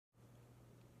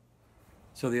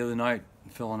So the other night,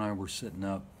 Phil and I were sitting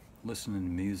up listening to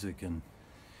music, and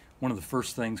one of the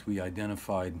first things we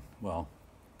identified, well,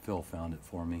 Phil found it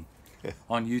for me,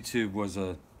 on YouTube was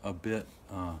a bit,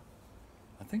 I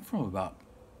think from about,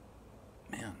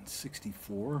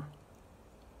 64,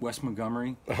 Wes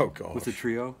Montgomery. Oh, gosh. With the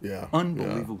trio. Yeah.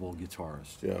 Unbelievable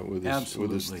guitarist. Yeah, with his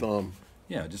Absolutely. thumb.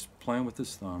 Yeah, just playing with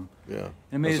his thumb. Yeah.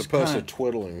 It made As us opposed kinda, to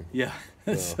twiddling. Yeah.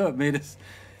 Yeah. So it made us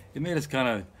kind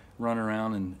of run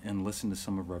around and listen to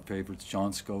some of our favorites,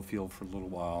 John Scofield for a little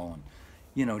while, and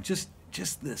you know, just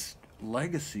this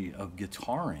legacy of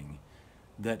guitaring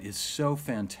that is so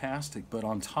fantastic. But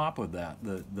on top of that,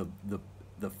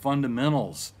 the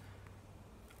fundamentals,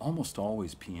 almost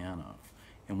always piano.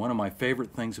 And one of my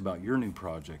favorite things about your new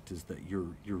project is that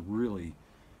you're really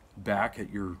back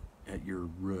at your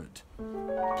root,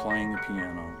 playing the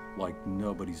piano like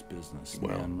nobody's business.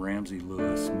 Well, Man, Ramsey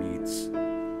Lewis meets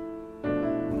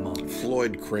Monk.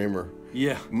 Floyd Kramer.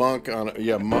 Yeah. Monk on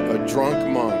a drunk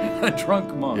monk. A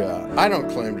drunk monk. Yeah. I don't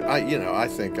claim to, I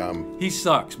think I'm. He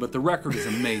sucks, but the record is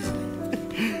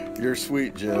amazing. You're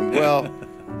sweet, Jim. Well,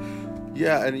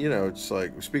 yeah, and it's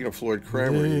like, speaking of Floyd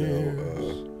Kramer,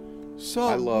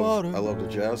 I love the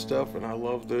jazz stuff, and I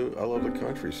love the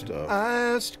country stuff.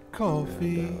 Iced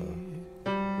coffee.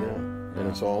 And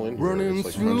it's all in here. It's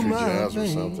like through country my jazz or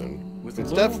veins. something. With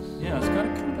It's a little, it's got a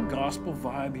kind of a gospel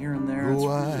vibe here and there. It's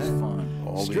really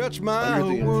fun. Stretch my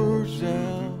words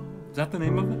out. Is that the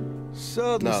name of it?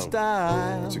 Southern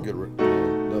style. It's a good.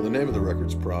 No, the name of the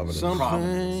record's Providence.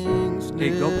 Providence. Hey,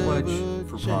 go pledge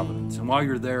for Providence, and while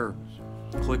you're there,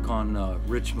 click on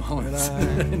Rich Mullins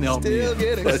and help me out.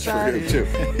 Pledge for him too.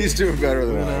 He's doing better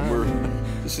than I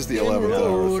am. This is the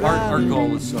 11th hour. Our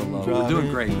goal is so low. We're doing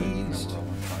great. But, we're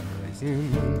only trying to raise it.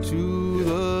 Into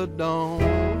the dawn,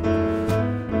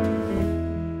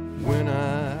 when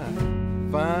I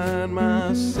find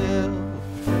myself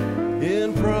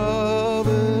in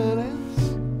Providence,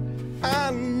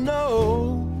 I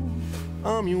know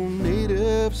I'm your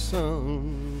native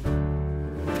son.